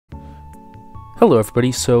Hello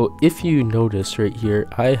everybody, so if you notice right here,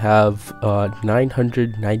 I have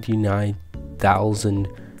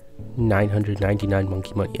 999,999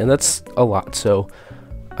 monkey money, and that's a lot, so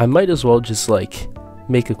I might as well just like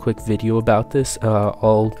make a quick video about this.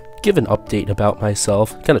 I'll give an update about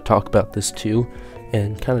myself, kind of talk about this too,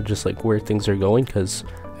 and kind of just like where things are going, because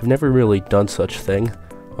I've never really done such thing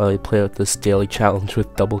while I play out this daily challenge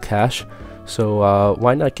with double cash. So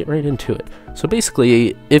why not get right into it? So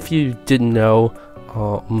basically, if you didn't know,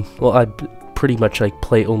 well, I pretty much like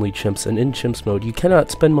play only chimps, and in chimps mode you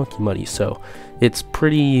cannot spend monkey money, so it's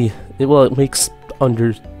pretty, well, it makes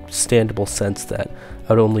understandable sense that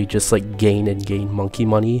I'd only just like gain and gain monkey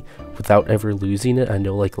money without ever losing it. I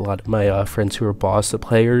know like a lot of my friends who are boss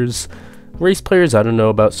players, race players, I don't know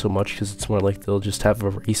about so much because it's more like they'll just have a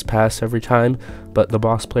race pass every time, but the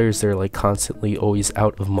boss players, they're like constantly always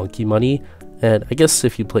out of monkey money. And I guess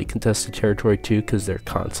if you play contested territory too, because they're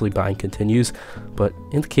constantly buying continues, but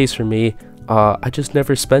in the case for me, I just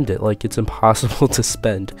never spend it. Like, it's impossible to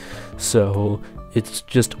spend, so it's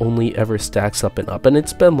just only ever stacks up and up, and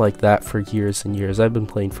it's been like that for years and years. I've been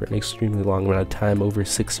playing for an extremely long amount of time, over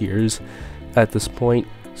 6 years at this point.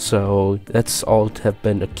 So that's all to have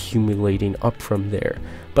been accumulating up from there.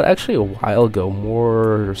 But actually a while ago,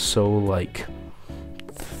 more so like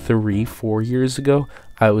 3-4 years ago,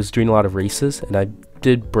 I was doing a lot of races, and I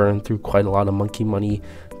did burn through quite a lot of monkey money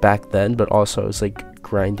back then, but also I was like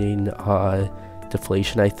grinding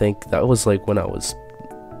deflation. I think that was like when I was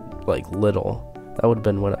like little. That would have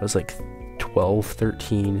been when I was like 12,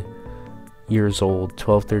 13 years old,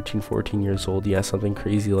 12, 13, 14 years old, yeah, something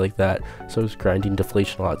crazy like that. So I was grinding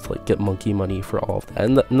deflation a lot to like get monkey money for all of that,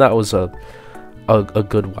 and that was a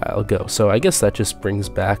good while ago. So I guess that just brings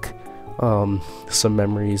back some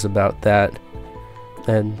memories about that.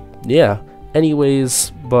 And yeah,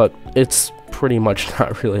 anyways, but it's pretty much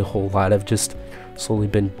not really a whole lot. I've just slowly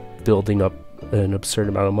been building up an absurd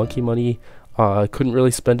amount of monkey money. I couldn't really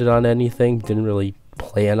spend it on anything, didn't really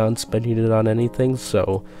plan on spending it on anything,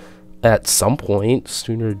 so at some point,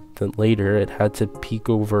 sooner than later, it had to peak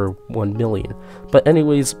over 1 million. But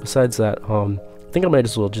anyways, besides that, I think I might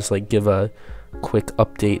as well just like give a quick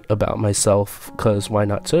update about myself, because why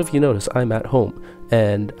not? So if you notice, I'm at home,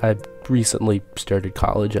 and I've recently started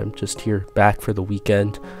college. I'm just here back for the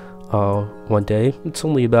weekend one day. It's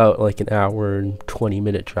only about like an hour and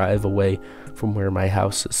 20-minute drive away from where my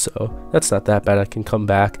house is, so that's not that bad. I can come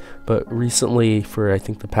back. But recently, for I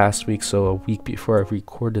think the past week, so a week before I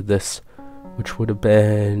recorded this, which would have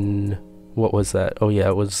been, what was that? Oh yeah,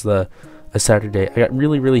 it was a Saturday. I got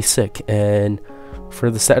really sick, and for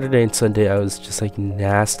the Saturday and Sunday I was just like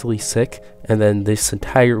nastily sick, and then this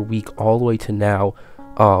entire week all the way to now,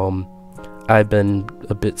 I've been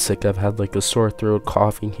a bit sick. I've had like a sore throat,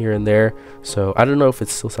 coughing here and there, so I don't know if it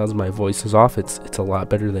still sounds my voice is off. It's a lot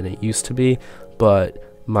better than it used to be, but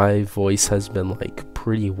my voice has been like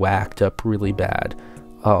pretty whacked up really bad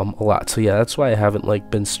a lot. So yeah, that's why I haven't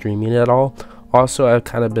like been streaming at all. Also, I've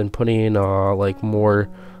kind of been putting like more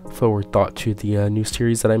forward thought to the new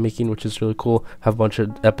series that I'm making, which is really cool. Have a bunch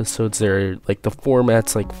of episodes there, like the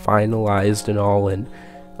format's like finalized and all, and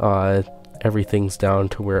everything's down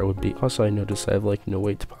to where it would be. Also, I noticed I have like no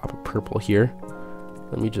way to pop a purple here.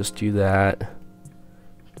 Let me just do that.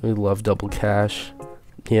 We love double cash.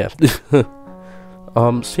 Yeah.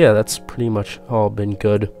 So yeah, that's pretty much all been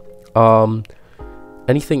good.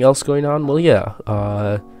 Anything else going on? Well, yeah,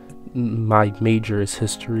 my major is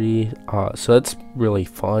history, so that's really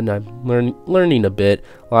fun. I'm learning a bit.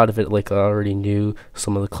 A lot of it like I already knew.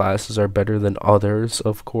 Some of the classes are better than others,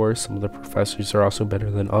 of course. Some of the professors are also better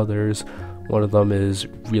than others. One of them is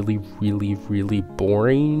really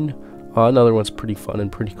boring. Another one's pretty fun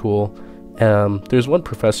and pretty cool. There's one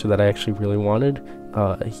professor that I actually really wanted.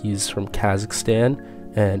 He's from Kazakhstan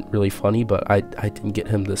and really funny, but I didn't get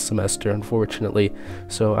him this semester, unfortunately,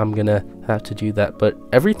 so I'm gonna have to do that. But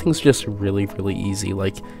everything's just really easy.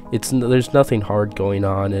 Like, there's nothing hard going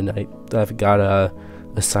on, and I've got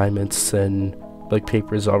assignments and like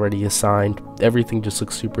papers already assigned. Everything just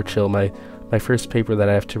looks super chill. My first paper that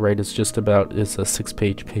I have to write is a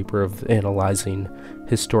 6-page paper of analyzing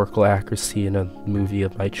historical accuracy in a movie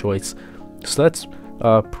of my choice, so that's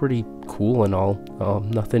pretty cool and all.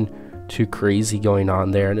 Nothing too crazy going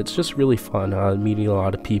on there, and it's just really fun meeting a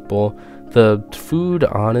lot of people. The food,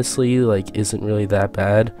 honestly, like isn't really that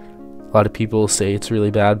bad. A lot of people say it's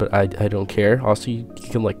really bad, but I don't care. Also, you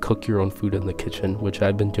can like cook your own food in the kitchen, which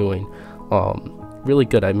I've been doing. Really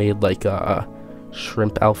good. I made like a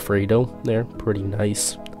shrimp alfredo there, pretty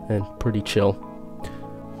nice and pretty chill.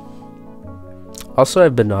 Also,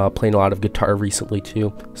 I've been playing a lot of guitar recently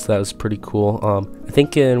too, so that was pretty cool. I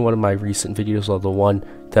think in one of my recent videos, or the one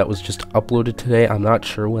that was just uploaded today, I'm not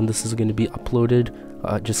sure when this is going to be uploaded,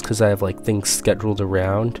 just because I have like things scheduled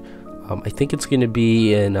around. I think it's going to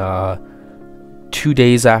be in 2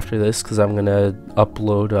 days after this, because I'm going to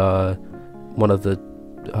upload one of the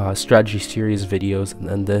strategy series videos and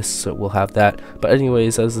then this, so we'll have that. But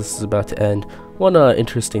anyways, as this is about to end, one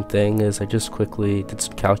interesting thing is I just quickly did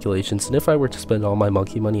some calculations, and if I were to spend all my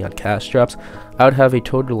monkey money on cash drops, I would have a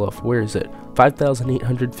total of, where is it,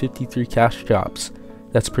 5,853 cash drops.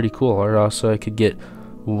 That's pretty cool. Or also I could get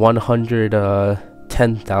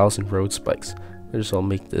 110,000 road spikes. I'll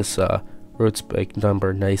make this road spike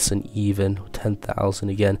number nice and even, 10,000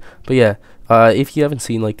 again. But yeah, if you haven't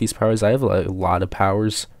seen like these powers, I have like, a lot of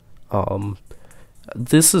powers.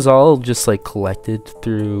 This is all just like collected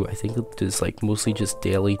through, I think it's like mostly just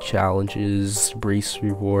daily challenges, race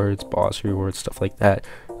rewards, boss rewards, stuff like that.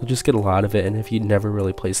 You'll just get a lot of it, and if you never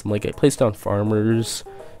really place them, like I place down farmers,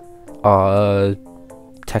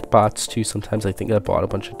 tech bots too. Sometimes I think I bought a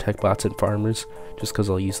bunch of tech bots and farmers just because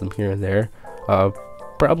I'll use them here and there.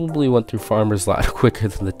 Probably went through farmers a lot quicker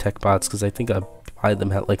than the tech bots because I think I buy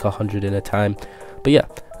them at like 100 in a time. But yeah,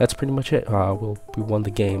 that's pretty much it. We won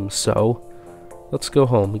the game, so let's go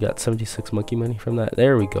home. We got 76 monkey money from that.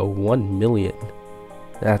 There we go, 1 million.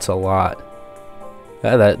 That's a lot.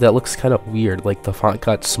 That looks kind of weird. Like the font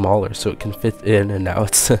got smaller so it can fit in, and now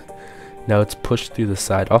it's now it's pushed through the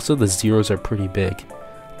side. Also, the zeros are pretty big.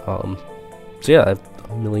 So yeah, I have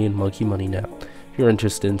 1 million monkey money now. If you're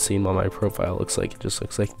interested in seeing what my profile looks like, it just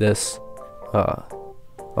looks like this.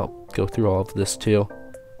 I'll go through all of this too.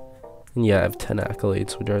 And yeah, I have 10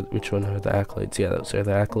 accolades. Which one are the accolades? Yeah, those are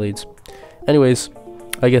the accolades. Anyways,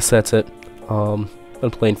 I guess that's it.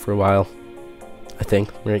 Been playing for a while, I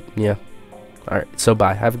think, right? Yeah. Alright, so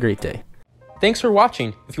bye. Have a great day. Thanks for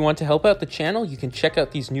watching. If you want to help out the channel, you can check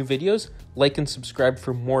out these new videos, like and subscribe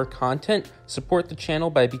for more content, support the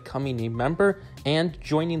channel by becoming a member, and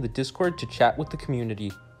joining the Discord to chat with the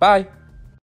community. Bye!